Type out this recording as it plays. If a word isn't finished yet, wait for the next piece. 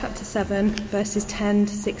chapter 7, verses 10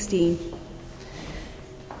 to 16.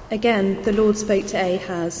 Again, the Lord spoke to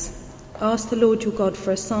Ahaz. Ask the Lord your God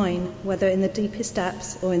for a sign, whether in the deepest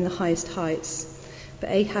depths or in the highest heights.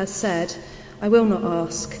 But Ahaz said, I will not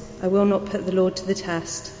ask. I will not put the Lord to the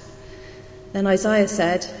test. Then Isaiah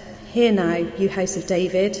said, Hear now, you house of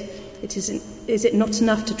David. Is it not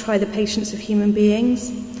enough to try the patience of human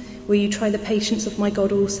beings? Will you try the patience of my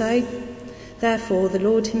God also? Therefore, the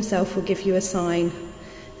Lord himself will give you a sign.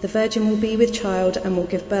 The virgin will be with child and will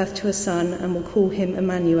give birth to a son and will call him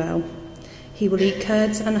Emmanuel. He will eat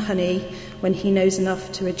curds and honey when he knows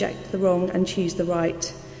enough to reject the wrong and choose the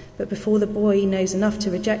right. But before the boy knows enough to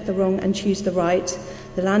reject the wrong and choose the right,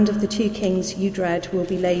 the land of the two kings you dread will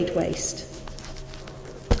be laid waste.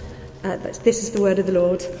 This is the word of the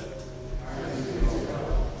Lord.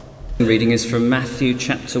 The reading is from Matthew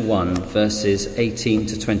chapter 1, verses 18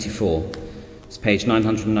 to 24. It's page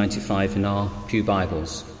 995 in our Pew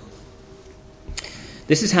Bibles.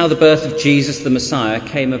 This is how the birth of Jesus the Messiah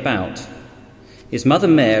came about. His mother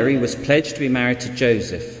Mary was pledged to be married to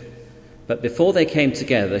Joseph, but before they came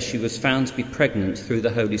together, she was found to be pregnant through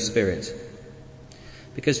the Holy Spirit.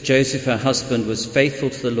 Because Joseph, her husband, was faithful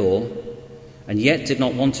to the law and yet did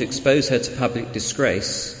not want to expose her to public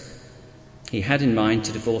disgrace, he had in mind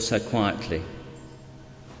to divorce her quietly.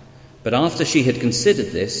 But after she had considered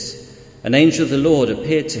this, an angel of the Lord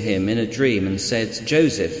appeared to him in a dream and said,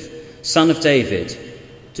 Joseph, son of David,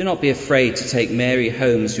 do not be afraid to take Mary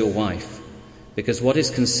home as your wife, because what is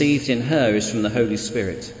conceived in her is from the Holy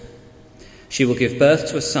Spirit. She will give birth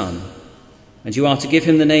to a son, and you are to give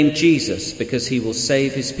him the name Jesus, because he will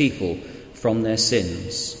save his people from their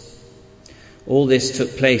sins. All this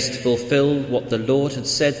took place to fulfill what the Lord had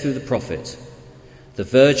said through the prophet. The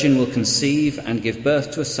virgin will conceive and give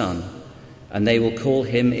birth to a son, and they will call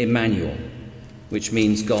him Emmanuel, which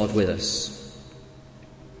means God with us.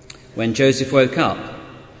 When Joseph woke up,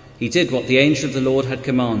 he did what the angel of the Lord had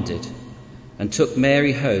commanded, and took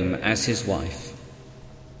Mary home as his wife.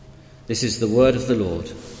 This is the word of the Lord.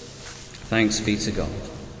 Thanks be to God.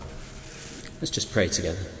 Let's just pray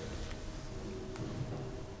together.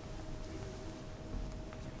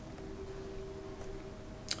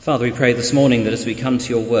 Father, we pray this morning that as we come to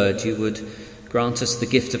your word, you would grant us the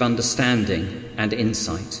gift of understanding and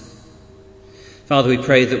insight. Father, we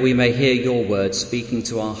pray that we may hear your word speaking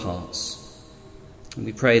to our hearts. And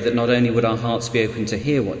we pray that not only would our hearts be open to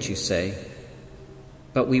hear what you say,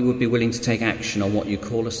 but we would be willing to take action on what you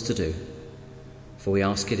call us to do. For we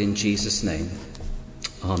ask it in Jesus' name.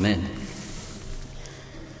 Amen.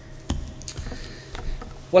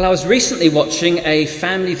 Well, I was recently watching a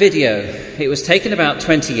family video. It was taken about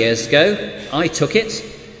 20 years ago. I took it.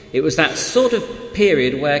 It was that sort of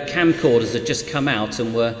period where camcorders had just come out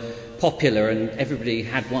and were popular, and everybody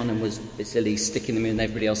had one and was busily sticking them in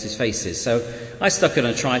everybody else's faces. So I stuck it on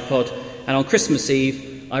a tripod, and on Christmas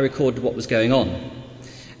Eve, I recorded what was going on.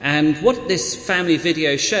 And what this family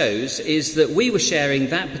video shows is that we were sharing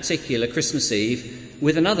that particular Christmas Eve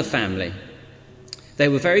with another family. They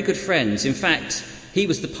were very good friends. In fact, he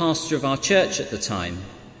was the pastor of our church at the time.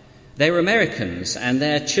 They were Americans, and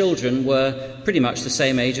their children were pretty much the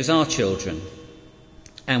same age as our children.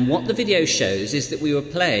 And what the video shows is that we were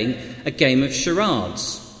playing a game of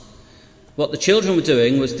charades. What the children were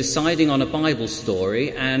doing was deciding on a Bible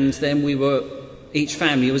story, and then each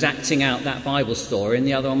family was acting out that Bible story, and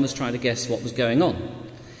the other one was trying to guess what was going on.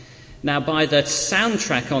 Now, by the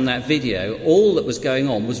soundtrack on that video, all that was going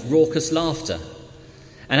on was raucous laughter.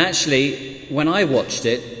 And actually, when I watched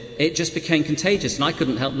it, it just became contagious, and I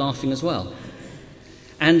couldn't help laughing as well.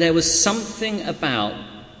 And there was something about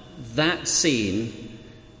that scene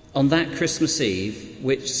on that Christmas Eve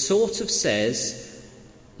which sort of says,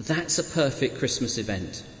 that's a perfect Christmas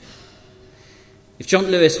event. If John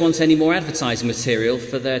Lewis wants any more advertising material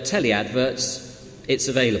for their telly adverts, it's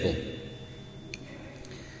available.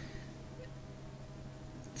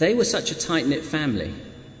 They were such a tight-knit family.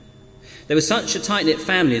 They were such a tight-knit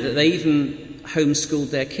family that they even homeschooled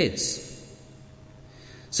their kids.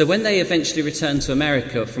 So when they eventually returned to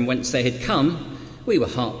America from whence they had come, we were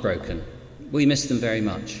heartbroken. We missed them very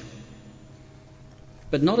much.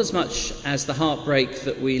 But not as much as the heartbreak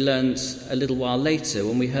that we learned a little while later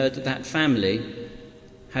when we heard that that family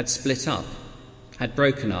had split up, had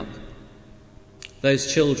broken up.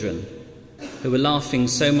 Those children who were laughing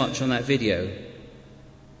so much on that video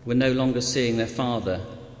were no longer seeing their father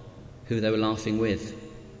who they were laughing with.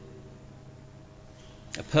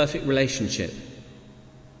 A perfect relationship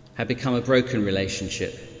had become a broken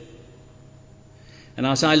relationship. And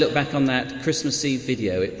as I look back on that Christmas Eve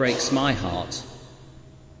video, it breaks my heart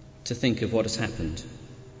to think of what has happened.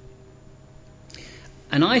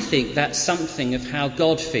 And I think that's something of how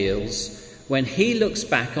God feels when he looks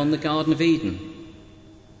back on the Garden of Eden.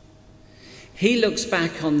 He looks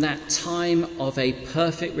back on that time of a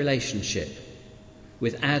perfect relationship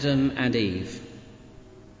with Adam and Eve.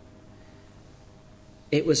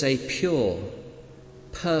 It was a pure,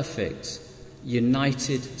 perfect,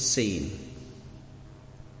 united scene.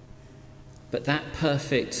 But that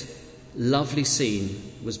perfect, lovely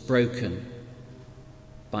scene was broken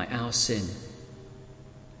by our sin.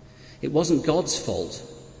 It wasn't God's fault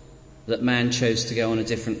that man chose to go on a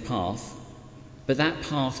different path, but that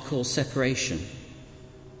path caused separation.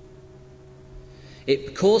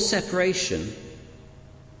 It caused separation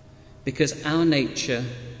because our nature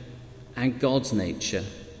and God's nature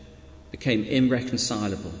became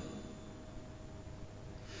irreconcilable.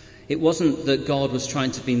 It wasn't that God was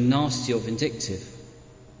trying to be nasty or vindictive,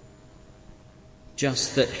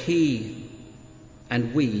 just that he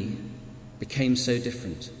and we became so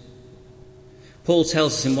different. Paul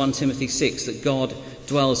tells us in 1 Timothy 6 that God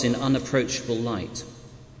dwells in unapproachable light.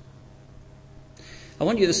 I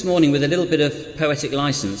want you this morning, with a little bit of poetic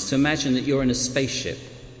license, to imagine that you're in a spaceship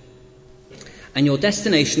and your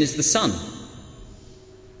destination is the sun.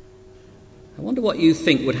 I wonder what you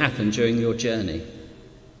think would happen during your journey.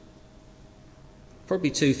 Probably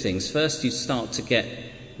two things. First, you start to get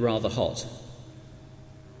rather hot.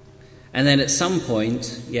 And then at some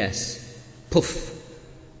point, yes, poof,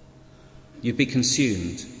 you'd be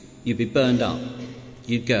consumed, you'd be burned up,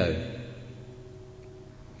 you'd go.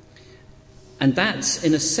 And that's,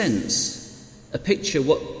 in a sense, a picture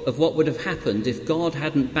of what would have happened if God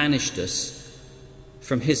hadn't banished us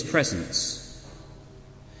from his presence.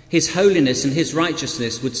 His holiness and his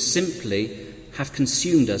righteousness would simply have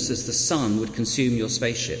consumed us as the sun would consume your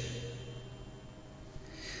spaceship.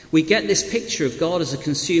 We get this picture of God as a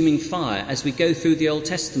consuming fire as we go through the Old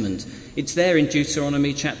Testament. It's there in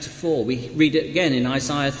Deuteronomy chapter 4. We read it again in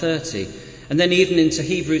Isaiah 30. And then even into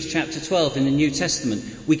Hebrews chapter 12 in the New Testament,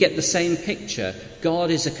 we get the same picture.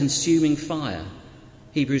 God is a consuming fire.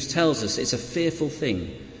 Hebrews tells us it's a fearful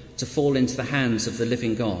thing to fall into the hands of the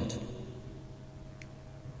living God.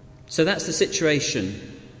 So that's the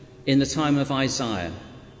situation in the time of Isaiah.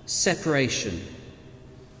 Separation.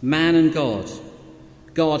 Man and God.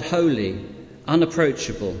 God holy,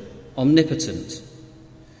 unapproachable, omnipotent.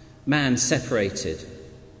 Man separated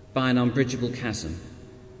by an unbridgeable chasm.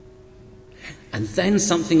 And then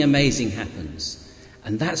something amazing happens.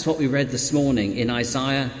 And that's what we read this morning in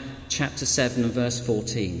Isaiah chapter 7 and verse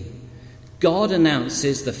 14. God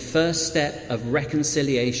announces the first step of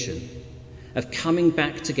reconciliation, of coming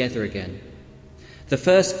back together again. The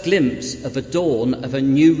first glimpse of a dawn of a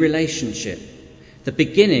new relationship, the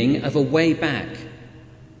beginning of a way back.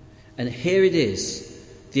 And here it is,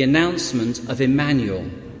 the announcement of Emmanuel.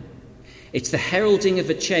 It's the heralding of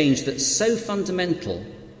a change that's so fundamental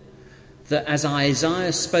that as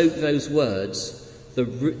Isaiah spoke those words, the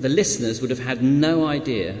listeners would have had no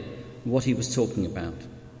idea what he was talking about.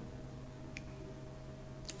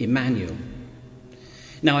 Emmanuel.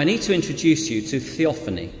 Now, I need to introduce you to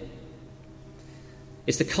theophany.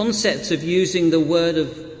 It's the concept of using the word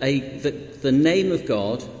of the name of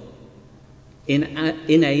God in a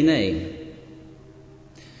name.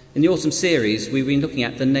 In the autumn series, we've been looking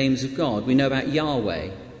at the names of God. We know about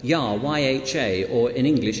Yahweh, Yah, Y-H-A, or in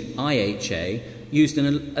English, I-H-A, used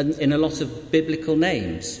in a lot of biblical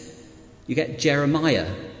names. You get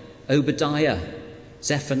Jeremiah, Obadiah,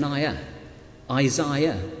 Zephaniah,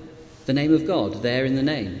 Isaiah, the name of God there in the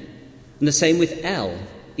name. And the same with El,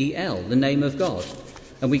 E-L, the name of God.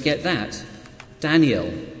 And we get that.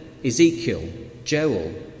 Daniel, Ezekiel,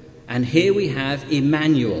 Joel. And here we have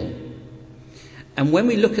Emmanuel. And when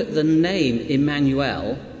we look at the name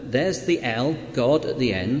Emmanuel, there's the El, God, at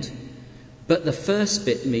the end. But the first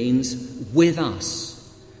bit means with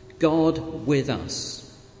us. God with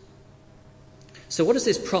us. So what does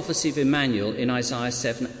this prophecy of Emmanuel in Isaiah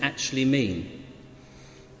 7 actually mean?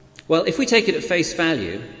 Well, if we take it at face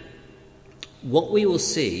value, what we will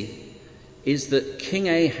see is that King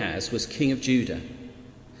Ahaz was king of Judah.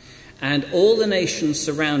 And all the nations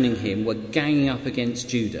surrounding him were ganging up against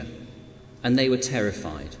Judah. And they were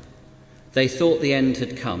terrified. They thought the end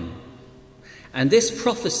had come. And this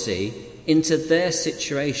prophecy into their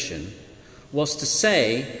situation was to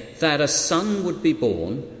say that a son would be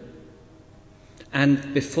born,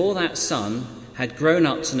 and before that son had grown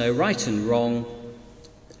up to know right and wrong,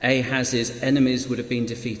 Ahaz's enemies would have been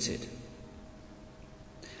defeated.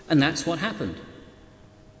 And that's what happened.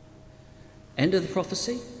 End of the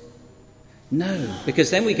prophecy? No, because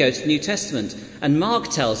then we go to the New Testament, and Mark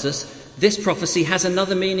tells us this prophecy has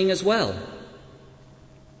another meaning as well.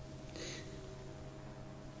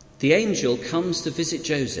 the angel comes to visit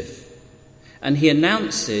Joseph, and he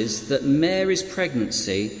announces that Mary's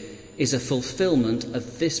pregnancy is a fulfillment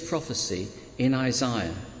of this prophecy in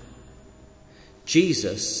Isaiah.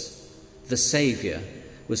 Jesus, the Saviour,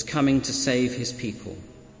 was coming to save his people.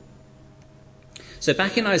 So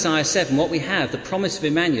back in Isaiah 7, what we have, the promise of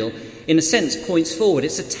Emmanuel, in a sense points forward.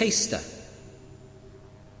 It's a taster.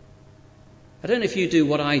 I don't know if you do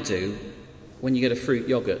what I do when you get a fruit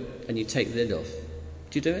yoghurt and you take the lid off.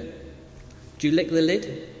 Do you do it? Do you lick the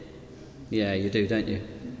lid? Yeah, you do, don't you?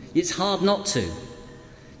 It's hard not to.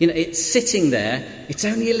 You know, it's sitting there, it's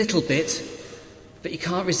only a little bit, but you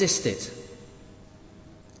can't resist it.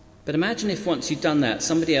 But imagine if once you'd done that,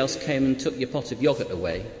 somebody else came and took your pot of yoghurt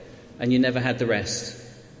away and you never had the rest.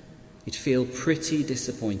 You'd feel pretty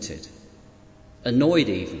disappointed, annoyed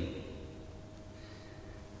even.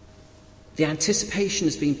 The anticipation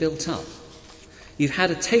has been built up. You've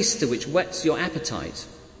had a taster which whets your appetite.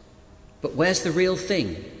 But where's the real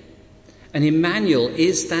thing? And Emmanuel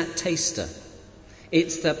is that taster.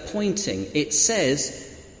 It's the pointing. It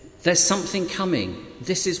says, there's something coming.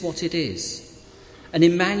 This is what it is. And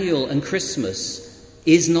Emmanuel and Christmas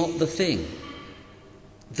is not the thing.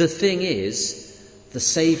 The thing is, the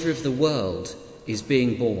Saviour of the world is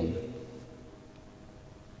being born.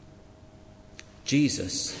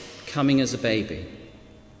 Jesus, coming as a baby.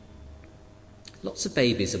 Lots of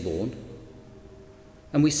babies are born.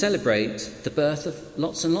 And we celebrate the birth of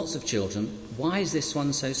lots and lots of children. Why is this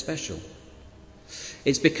one so special?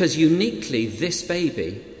 It's because uniquely this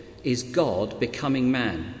baby is God becoming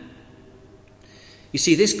man. You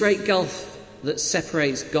see, this great gulf that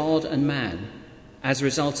separates God and man as a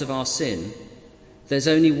result of our sin, there's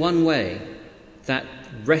only one way that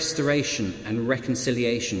restoration and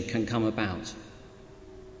reconciliation can come about.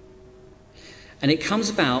 And it comes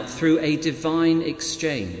about through a divine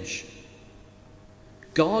exchange.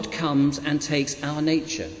 God comes and takes our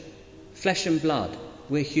nature, flesh and blood,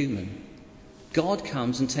 we're human. God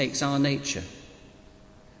comes and takes our nature.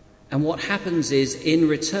 And what happens is, in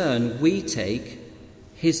return, we take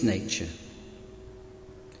his nature.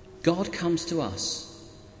 God comes to us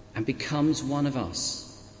and becomes one of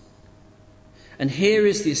us. And here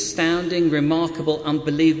is the astounding, remarkable,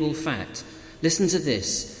 unbelievable fact. Listen to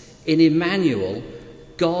this. In Emmanuel,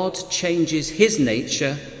 God changes his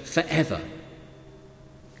nature forever.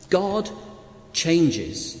 God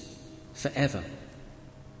changes forever.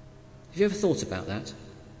 Have you ever thought about that?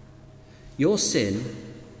 Your sin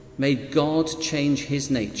made God change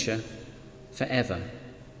his nature forever.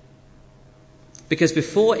 Because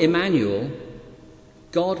before Emmanuel,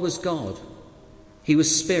 God was God. He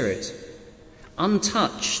was spirit,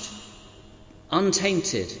 untouched,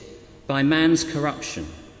 untainted by man's corruption.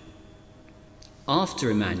 After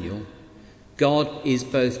Emmanuel, God is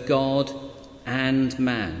both God and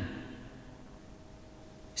man.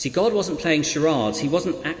 See, God wasn't playing charades. He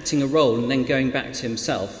wasn't acting a role and then going back to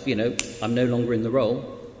himself. You know, I'm no longer in the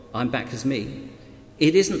role. I'm back as me.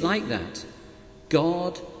 It isn't like that.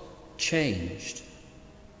 God changed.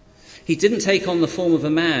 He didn't take on the form of a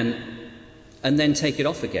man and then take it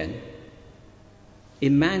off again.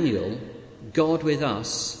 Emmanuel, God with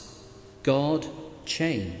us, God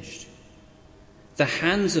changed. The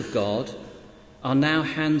hands of God are now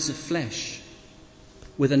hands of flesh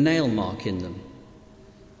with a nail mark in them,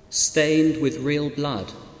 stained with real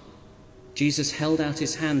blood. Jesus held out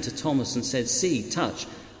his hand to Thomas and said, "See, touch,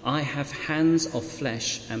 I have hands of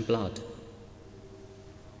flesh and blood."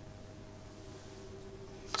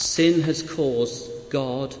 Sin has caused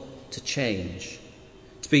God to change,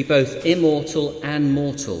 to be both immortal and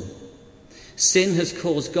mortal. Sin has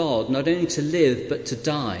caused God not only to live but to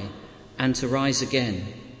die and to rise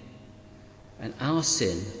again. And our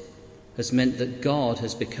sin has meant that God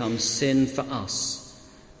has become sin for us,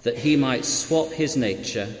 that he might swap his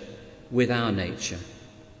nature with our nature.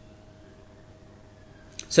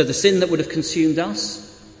 So the sin that would have consumed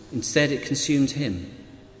us, instead it consumed him.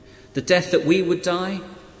 The death that we would die,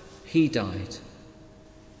 he died.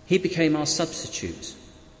 He became our substitute.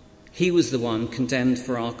 He was the one condemned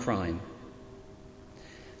for our crime.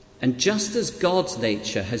 And just as God's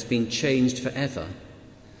nature has been changed forever,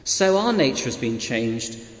 so our nature has been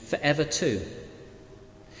changed forever too.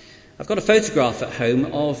 I've got a photograph at home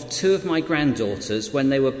of two of my granddaughters when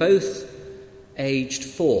they were both aged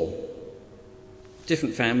 4.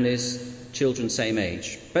 Different families, children same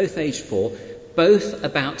age. Both aged 4, both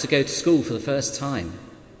about to go to school for the first time.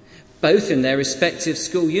 Both in their respective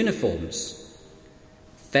school uniforms.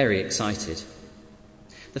 Very excited.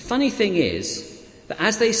 The funny thing is that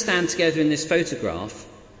as they stand together in this photograph,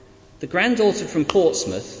 the granddaughter from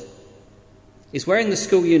Portsmouth is wearing the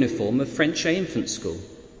school uniform of Frenchay Infant School.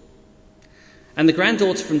 And the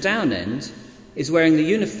granddaughter from Downend is wearing the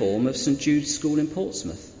uniform of St Jude's School in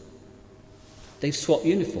Portsmouth. They've swapped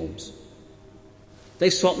uniforms.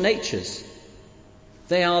 They've swapped natures.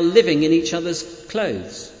 They are living in each other's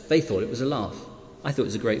clothes. They thought it was a laugh. I thought it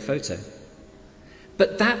was a great photo.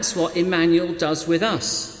 But that's what Emmanuel does with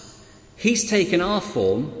us. He's taken our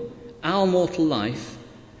form, our mortal life,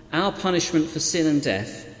 our punishment for sin and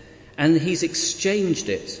death, and he's exchanged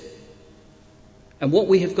it. And what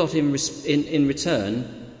we have got in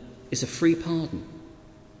return is a free pardon.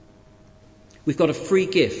 We've got a free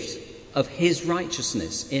gift of his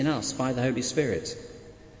righteousness in us by the Holy Spirit.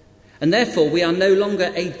 And therefore we are no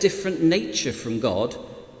longer a different nature from God.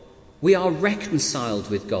 We are reconciled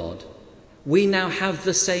with God. We now have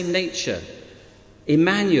the same nature.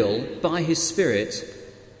 Emmanuel, by his Spirit,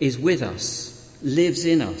 is with us, lives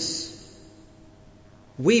in us.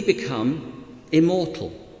 We become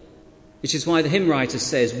immortal, which is why the hymn writer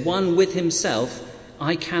says, "One with himself,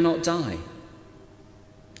 I cannot die."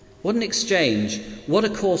 What an exchange, what a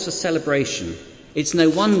course of celebration. It's no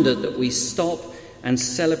wonder that we stop and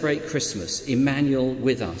celebrate Christmas, Emmanuel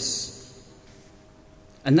with us.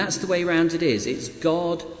 And that's the way round it is. It's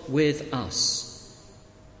God with us.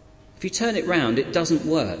 If you turn it round, it doesn't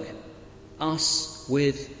work. Us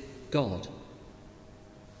with God.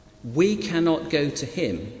 We cannot go to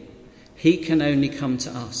him. He can only come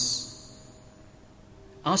to us.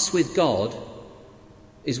 Us with God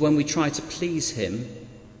is when we try to please him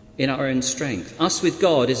in our own strength. Us with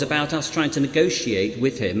God is about us trying to negotiate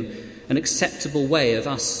with him an acceptable way of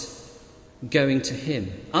us going to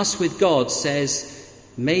him. Us with God says,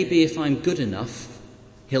 maybe if I'm good enough,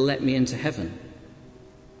 he'll let me into heaven.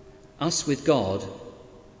 Us with God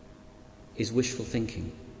is wishful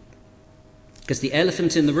thinking. Because the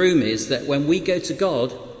elephant in the room is that when we go to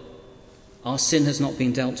God, our sin has not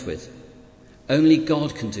been dealt with. Only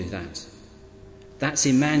God can do that. That's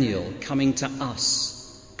Emmanuel coming to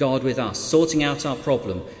us, God with us, sorting out our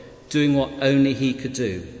problem, doing what only he could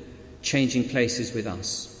do, changing places with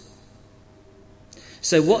us.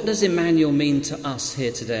 So what does Emmanuel mean to us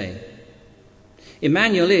here today?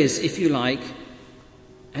 Emmanuel is, if you like,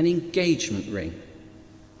 an engagement ring,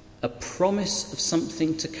 a promise of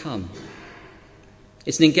something to come.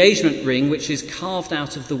 It's an engagement ring which is carved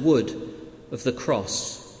out of the wood of the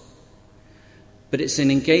cross. But it's an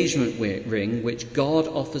engagement ring which God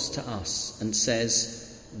offers to us and says,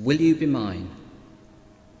 "Will you be mine?"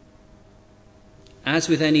 As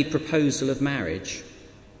with any proposal of marriage,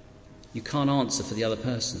 you can't answer for the other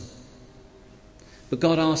person. But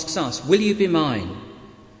God asks us, will you be mine?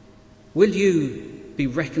 Will you be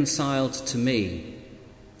reconciled to me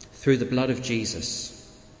through the blood of Jesus?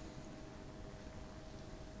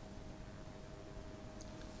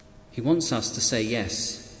 He wants us to say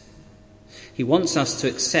yes. He wants us to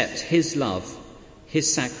accept his love,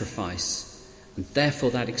 his sacrifice, and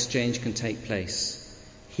therefore that exchange can take place.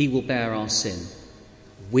 He will bear our sin.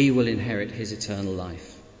 We will inherit his eternal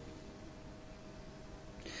life.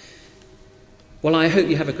 Well, I hope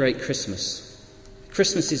you have a great Christmas.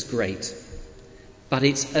 Christmas is great, but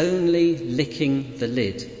it's only licking the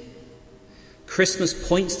lid. Christmas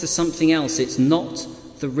points to something else. It's not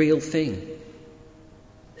the real thing.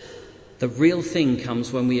 The real thing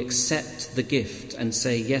comes when we accept the gift and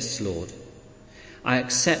say, "Yes, Lord, I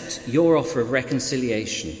accept your offer of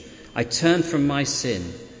reconciliation. I turn from my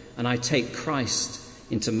sin and I take Christ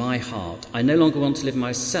into my heart. I no longer want to live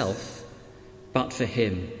myself, but for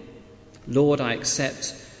him. Lord, I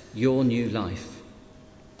accept your new life."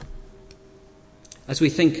 As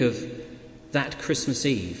we think of that Christmas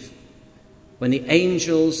Eve, when the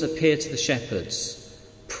angels appear to the shepherds,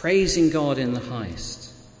 praising God in the highest,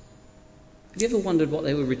 have you ever wondered what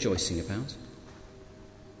they were rejoicing about?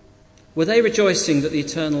 Were they rejoicing that the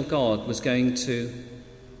eternal God was going to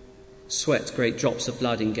sweat great drops of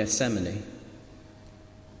blood in Gethsemane?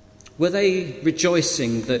 Were they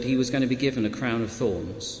rejoicing that he was going to be given a crown of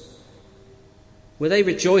thorns? Were they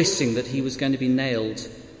rejoicing that he was going to be nailed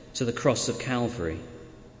to the cross of Calvary?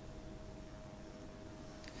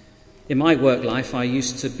 In my work life, I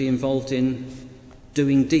used to be involved in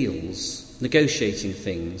doing deals, negotiating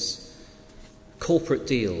things, corporate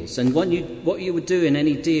deals. And what you would do in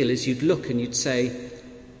any deal is you'd look and you'd say,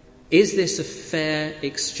 is this a fair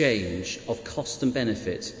exchange of cost and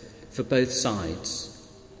benefit for both sides?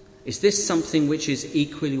 Is this something which is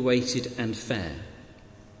equally weighted and fair?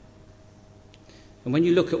 And when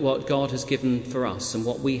you look at what God has given for us and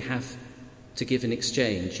what we have to give in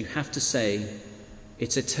exchange, you have to say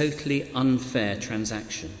it's a totally unfair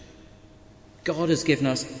transaction. God has given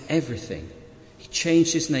us everything. He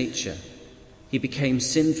changed his nature. He became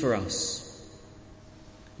sin for us.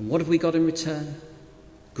 And what have we got in return?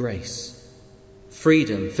 Grace,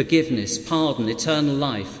 freedom, forgiveness, pardon, eternal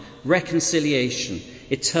life, reconciliation,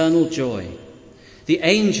 eternal joy. The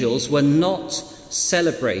angels were not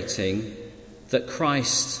celebrating that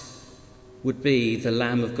Christ would be the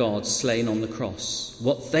Lamb of God slain on the cross.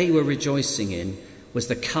 What they were rejoicing in was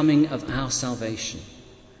the coming of our salvation.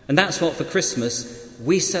 And that's what for Christmas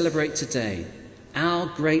we celebrate today, our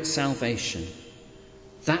great salvation.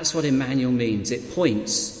 That's what Emmanuel means.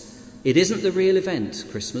 It isn't the real event,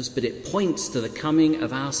 Christmas, but it points to the coming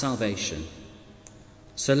of our salvation.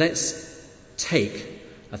 So let's take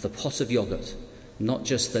of the pot of yoghurt, not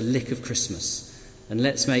just the lick of Christmas, and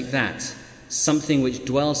let's make that something which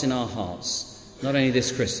dwells in our hearts, not only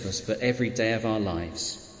this Christmas, but every day of our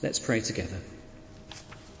lives. Let's pray together.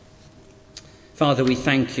 Father, we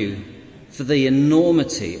thank you for the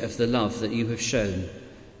enormity of the love that you have shown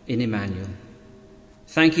in Emmanuel.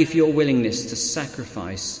 Thank you for your willingness to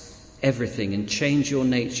sacrifice everything and change your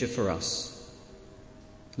nature for us.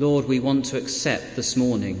 Lord, we want to accept this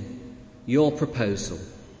morning your proposal.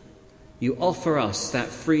 You offer us that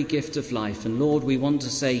free gift of life, and Lord, we want to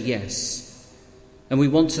say yes. And we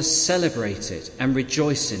want to celebrate it and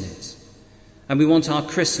rejoice in it. And we want our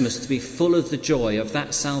Christmas to be full of the joy of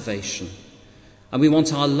that salvation. And we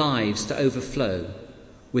want our lives to overflow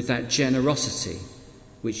with that generosity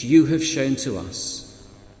which you have shown to us.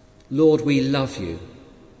 Lord, we love you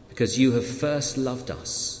because you have first loved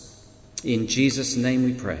us. In Jesus' name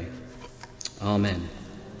we pray. Amen.